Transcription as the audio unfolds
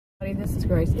This is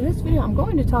Grace. In this video, I'm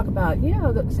going to talk about,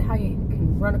 how you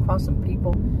can run across some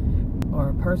people, or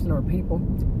a person or people,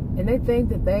 and they think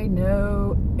that they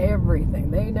know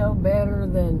everything. They know better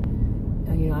than,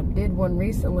 I did one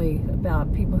recently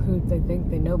about people who they think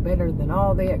they know better than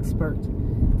all the experts.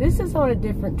 This is on a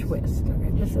different twist, okay?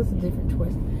 This is a different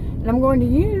twist. And I'm going to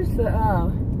use the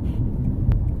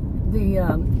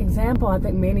example I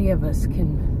think many of us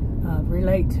can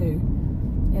relate to.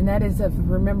 And that is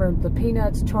remember the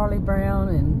Peanuts, Charlie Brown,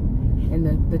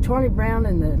 and the Charlie Brown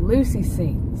and the Lucy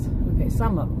scenes. Okay,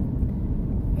 some of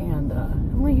them. And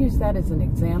I'm going to use that as an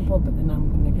example, but then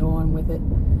I'm going to go on with it.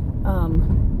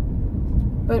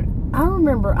 But I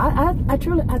remember, I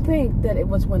think that it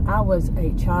was when I was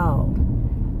a child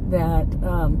that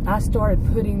I started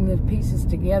putting the pieces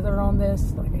together on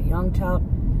this, like a young child,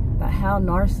 about how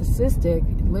narcissistic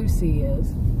Lucy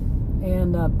is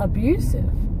and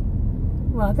abusive.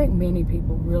 Well, I think many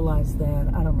people realize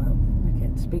that. I don't know. I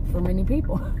can't speak for many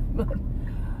people. But,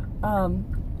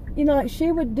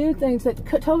 she would do things that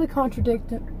could totally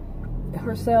contradict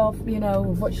herself,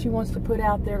 what she wants to put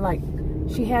out there. Like,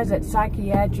 she has that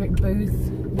psychiatric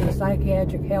booth,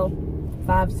 psychiatric help,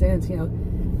 5 cents, a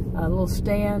little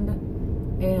stand.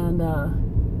 And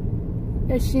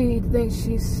she thinks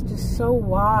she's just so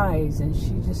wise, and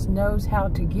she just knows how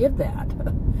to give that.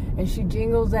 And she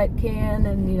jingles that can,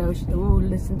 and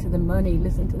listen to the money,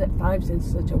 listen to that 5 cents.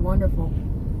 Such a wonderful,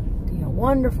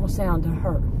 wonderful sound to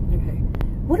her. Okay,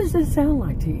 what does this sound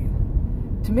like to you?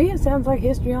 To me, it sounds like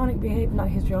histrionic behavior, not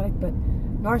histrionic, but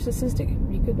narcissistic.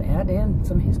 You could add in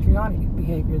some histrionic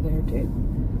behavior there too.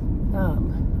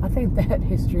 I think that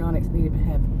histrionics need to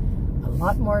have a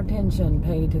lot more attention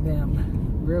paid to them.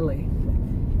 Really,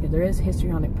 there is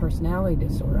histrionic personality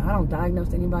disorder. I don't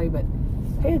diagnose anybody, but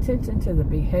pay attention to the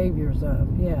behaviors of,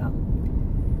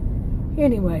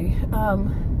 Anyway,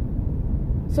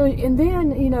 so, and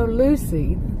then,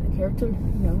 Lucy, the character,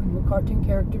 the cartoon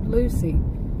character Lucy,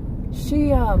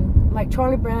 she, like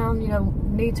Charlie Brown,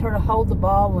 needs her to hold the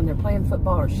ball when they're playing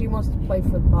football, or she wants to play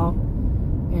football,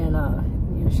 and,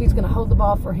 she's going to hold the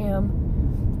ball for him,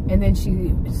 and then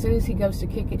she, as soon as he goes to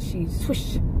kick it, she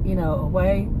swoosh,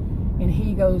 away, and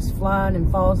he goes flying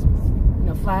and falls,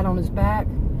 flat on his back.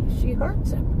 She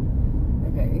hurts him.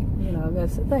 Okay,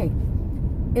 that's the thing.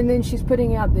 And then she's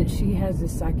putting out that she has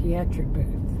this psychiatric booth.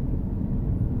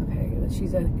 Okay, that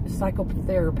she's a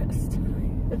psychotherapist.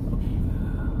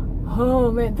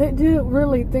 Oh man, they do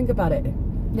really think about it.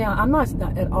 Now, I'm not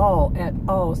at all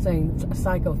saying a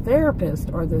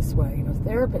psychotherapist are this way,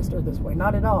 therapists are this way.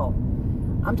 Not at all.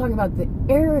 I'm talking about the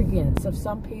arrogance of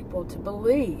some people to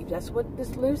believe. That's what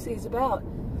this Lucy is about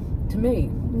to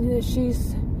me. She,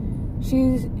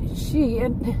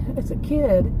 as a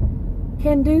kid,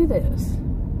 can do this.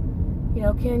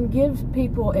 Can give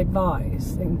people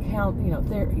advice and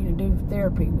do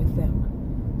therapy with them.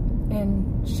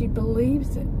 And she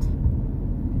believes it.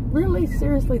 Really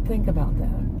seriously think about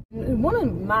that. One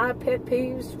of my pet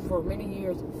peeves for many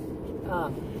years,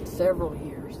 several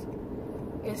years,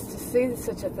 is to see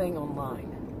such a thing online.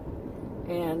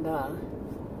 And,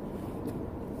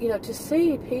 to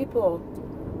see people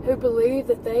who believe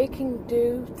that they can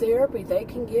do therapy, they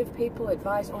can give people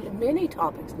advice on many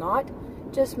topics, not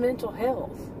just mental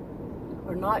health,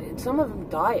 or not, some of them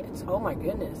diets. Oh my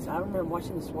goodness, I remember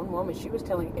watching this one woman, she was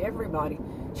telling everybody,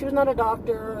 she was not a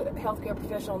doctor, healthcare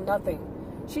professional, nothing.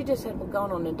 She just had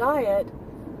gone on a diet,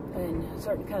 and a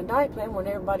certain kind of diet plan, when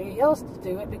everybody else to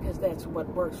do it, because that's what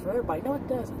works for everybody. No, it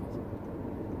doesn't.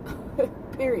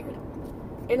 Period.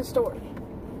 End of story.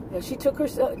 She took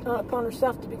herself upon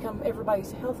herself to become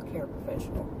everybody's healthcare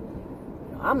professional.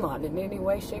 I'm not in any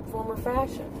way, shape, form, or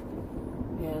fashion.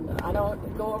 And I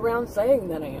don't go around saying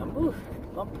that I am. Oof,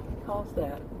 bump calls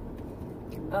that.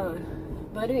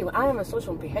 But anyway, I am a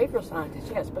social and behavioral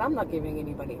scientist, yes, but I'm not giving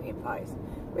anybody any advice.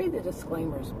 Read the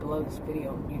disclaimers below this video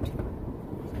on YouTube.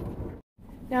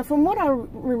 Now, from what I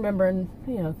remember and,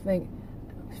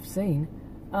 seen,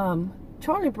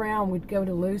 Charlie Brown would go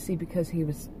to Lucy because he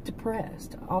was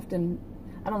depressed. Often,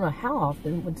 I don't know how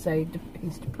often, would say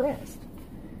he's depressed.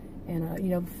 And,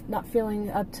 not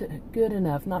feeling up to good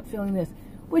enough, not feeling this.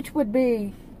 Which would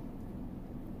be,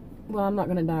 well, I'm not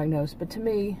going to diagnose, but to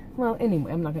me, well,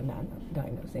 anyway, I'm not going to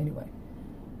diagnose anyway.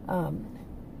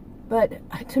 But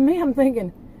to me, I'm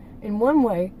thinking, in one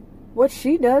way, what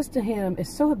she does to him is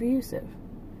so abusive.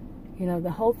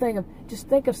 The whole thing of, just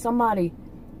think of somebody,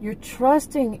 you're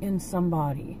trusting in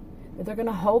somebody that they're going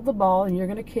to hold the ball and you're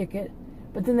going to kick it,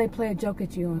 but then they play a joke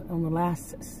at you on the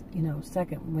last,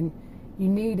 second when you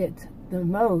need it the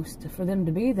most for them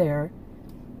to be there.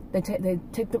 They take the,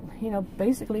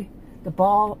 basically the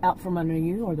ball out from under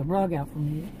you, or the rug out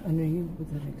from under you, with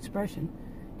an expression,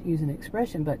 to use an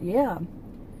expression. But yeah,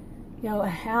 you know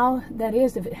how that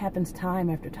is if it happens time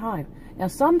after time. Now,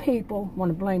 some people want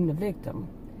to blame the victim,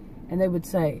 and they would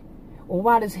say, well,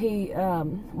 why does he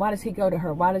go to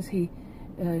her? Why does he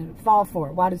fall for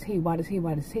it? Why does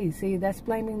he? See, that's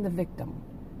blaming the victim.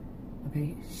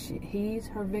 Okay, he's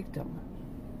her victim.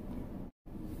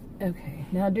 Okay,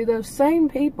 now do those same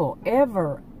people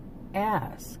ever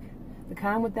ask, the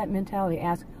kind with that mentality,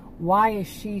 ask, why is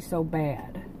she so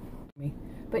bad?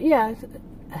 But yeah,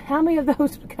 how many of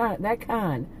those that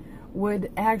kind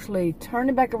would actually turn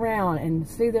it back around and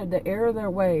see the error of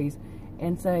their ways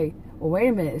and say, well, wait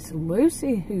a minute, it's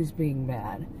Lucy who's being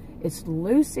bad. It's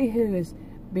Lucy who is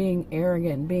being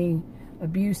arrogant, being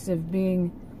abusive,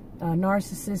 being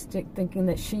narcissistic, thinking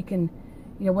that she can,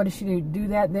 you know, what does she do? Do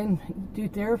that, then do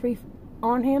therapy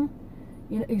on him?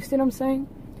 You know, you see what I'm saying?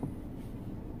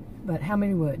 But how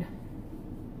many would?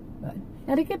 But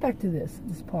now to get back to this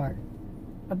part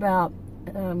about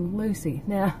Lucy.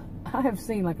 Now, I have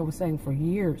seen, like I was saying, for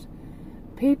years,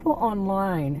 people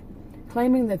online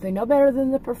claiming that they know better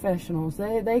than the professionals.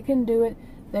 They can do it.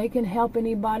 They can help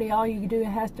anybody. All you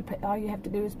have to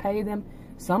do is pay them.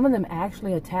 Some of them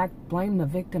actually blame the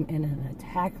victim in an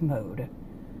attack mode.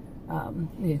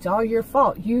 It's all your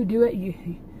fault. You do it.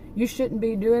 You shouldn't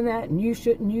be doing that, and you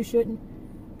shouldn't.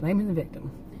 Blaming the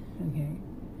victim. Okay.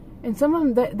 And some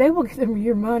of them, they will give them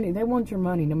your money. They want your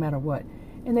money no matter what.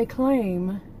 And they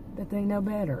claim that they know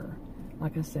better,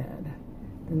 like I said,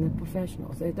 than the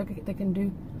professionals. They can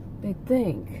do, they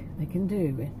think they can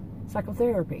do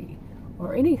psychotherapy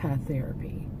or any kind of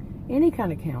therapy, any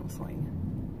kind of counseling.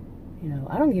 You know,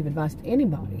 I don't give advice to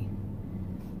anybody,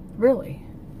 really.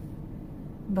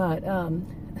 But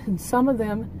some of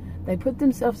them, they put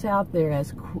themselves out there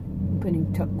as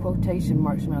putting quotation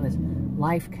marks around as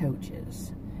life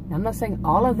coaches. Now, I'm not saying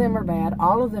all of them are bad,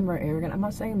 all of them are arrogant. I'm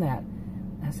not saying that.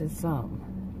 I said some.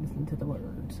 Listen to the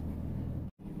words.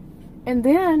 And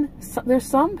then there's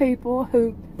some people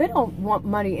who, they don't want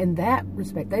money in that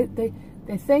respect.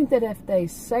 They think that if they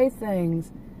say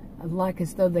things like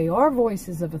as though they are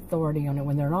voices of authority on it,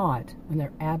 when they're not, when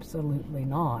they're absolutely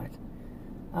not.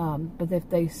 But if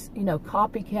they, you know,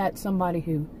 copycat somebody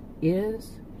who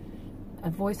is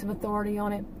a voice of authority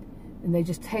on it, and they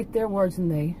just take their words and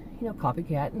they, you know,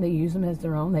 copycat, and they use them as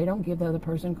their own. They don't give the other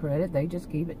person credit. They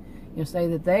just keep it, you know, say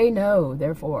that they know,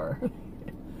 therefore.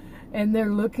 And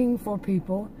they're looking for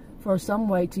people, for some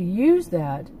way to use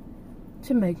that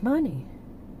to make money.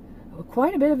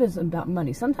 Quite a bit of it is about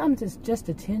money. Sometimes it's just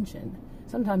attention.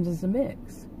 Sometimes it's a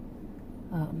mix.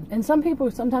 And some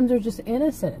people, sometimes they're just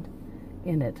innocent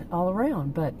in it all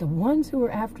around. But the ones who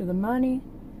are after the money,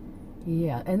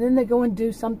 yeah. And then they go and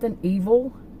do something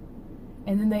evil.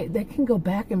 And then they can go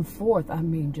back and forth. I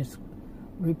mean, just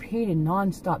repeated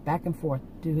nonstop back and forth,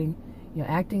 doing, you know,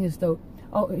 acting as though,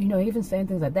 oh, you know, even saying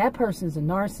things like, that person's a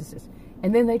narcissist.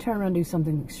 And then they turn around and do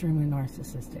something extremely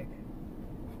narcissistic.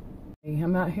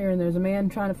 I'm out here and there's a man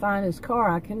trying to find his car.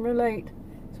 I can relate.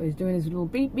 So he's doing his little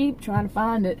beep beep, trying to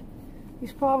find it.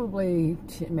 He's probably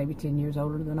maybe 10 years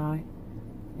older than I.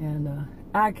 And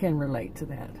I can relate to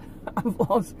that. I've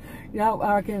lost, you know,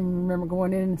 I can remember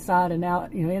going inside and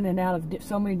out, you know, in and out of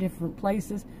so many different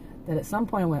places that at some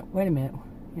point I went, wait a minute,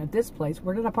 you know, this place,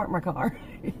 where did I park my car?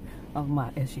 Of my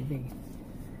SUV.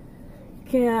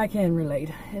 I can relate.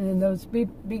 And then those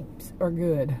beeps are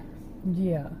good.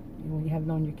 Yeah, when you have it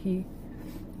on your key.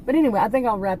 But anyway, I think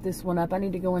I'll wrap this one up. I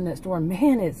need to go in that store.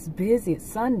 Man, it's busy. It's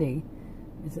Sunday.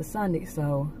 It's a Sunday,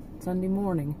 so Sunday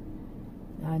morning.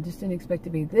 I just didn't expect to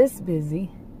be this busy.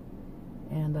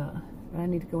 And I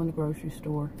need to go in the grocery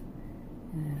store.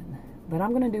 But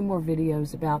I'm going to do more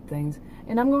videos about things.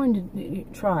 And I'm going to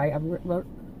try, I wrote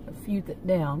a few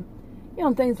down, you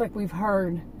know, things like we've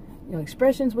heard, you know,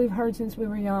 expressions we've heard since we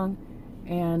were young.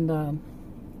 And,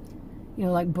 you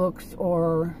know, like books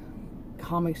or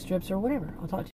comic strips or whatever. I'll talk to you.